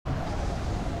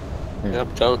Yeah,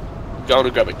 I'm going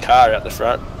to grab a car out the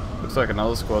front. Looks like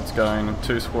another squad's going,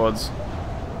 2 squads.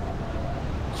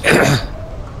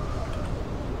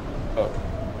 Oh,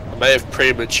 I may have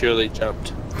prematurely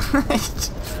jumped.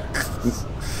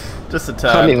 Just a Can't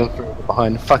tad. even throw it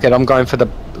behind. Fuck it, I'm going for the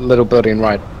little building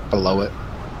right below it.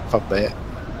 Fuck that.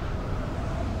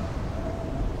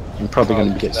 I'm probably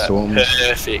gonna get stormed.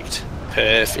 Perfect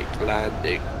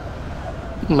landing.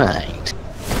 Mate.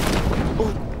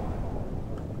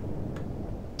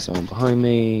 Someone behind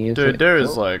me. Dude, there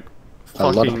is like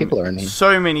a lot of people are in here.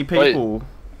 So many people.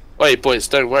 Wait, boys,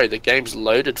 don't worry. The game's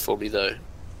loaded for me though.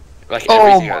 Like Oh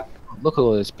everything. my. Look at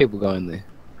all those people going there.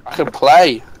 I can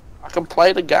play. I can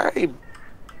play the game.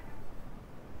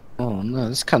 Oh no,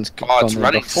 this cunt's Oh, gone it's there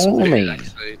running before smooth, me.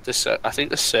 actually. I think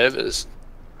the servers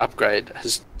upgrade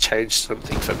has changed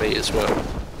something for me as well.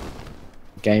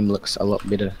 Game looks a lot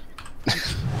better.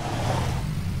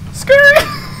 Skirt!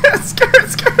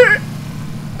 Skirt!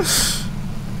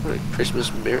 What a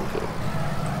Christmas miracle.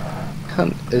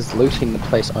 Cunt is looting the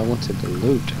place I wanted to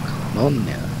loot. Come on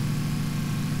now.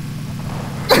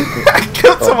 I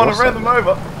killed someone and ran them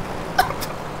over.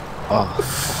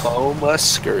 Oh my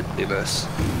skirtiness.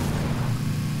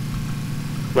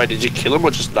 Wait, did you kill him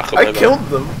or just knock him over? I killed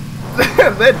them.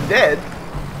 They're dead.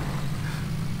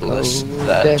 Bless Oh,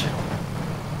 that. dead.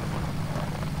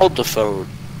 Hold the phone.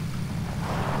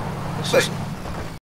 They